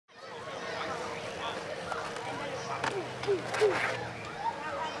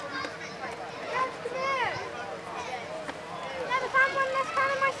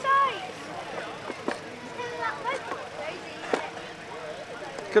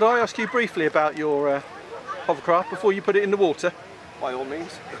Could I ask you briefly about your hovercraft before you put it in the water? By all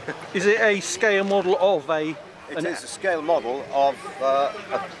means. Is it a scale model of a... It is a scale model of a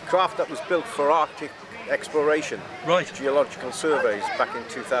craft that was built for Arctic exploration. Right. Geological surveys back in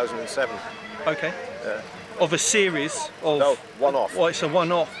 2007. Okay. Of a series of... No, one-off. Well, it's a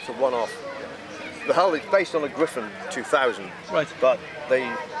one-off. It's a one-off. The hull is based on a Griffon 2000. Right. But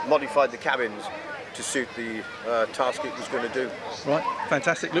they modified the cabins to suit the task it was going to do. Right,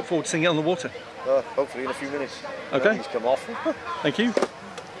 fantastic. Look forward to seeing it on the water. Hopefully in a few minutes. Okay. He's come off. Thank you.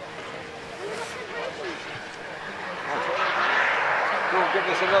 We'll give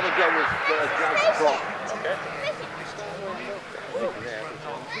this another go with Jack's prop. Okay.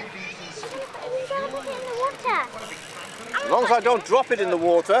 As long as I don't drop it in the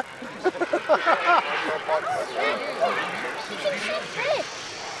water.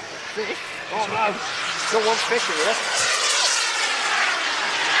 Fish? Oh no, don't want fish in here.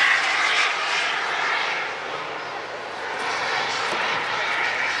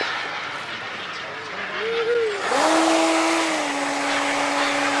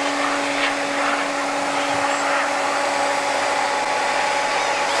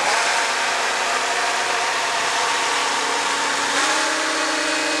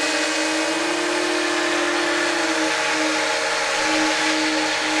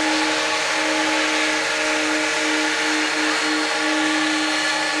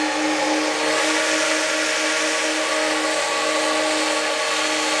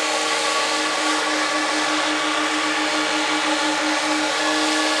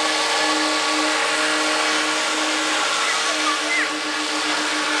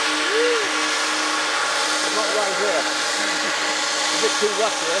 A bit too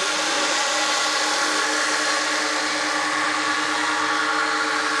rough here.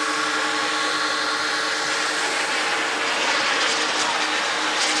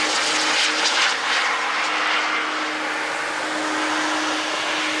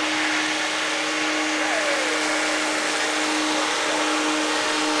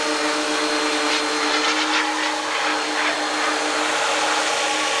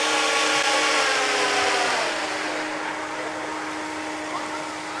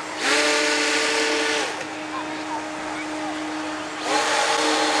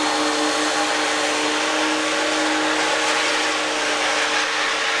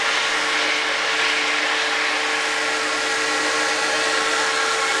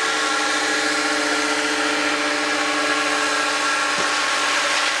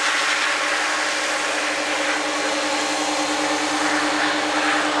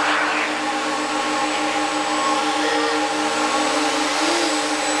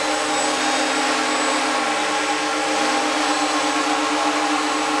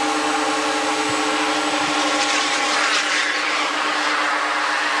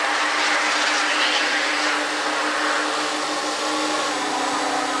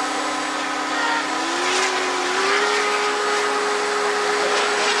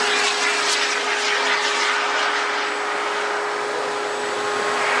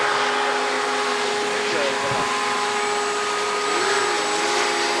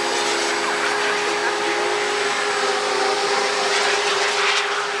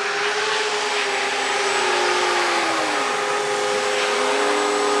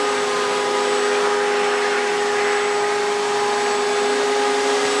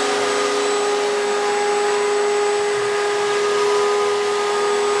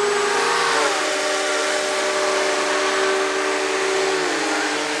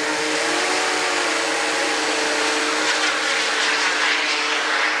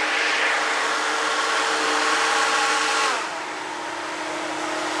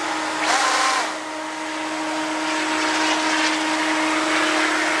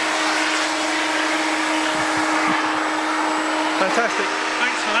 Fantastic.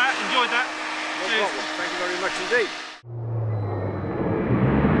 Thanks for that. Enjoyed that. No problem. Thank you very much indeed.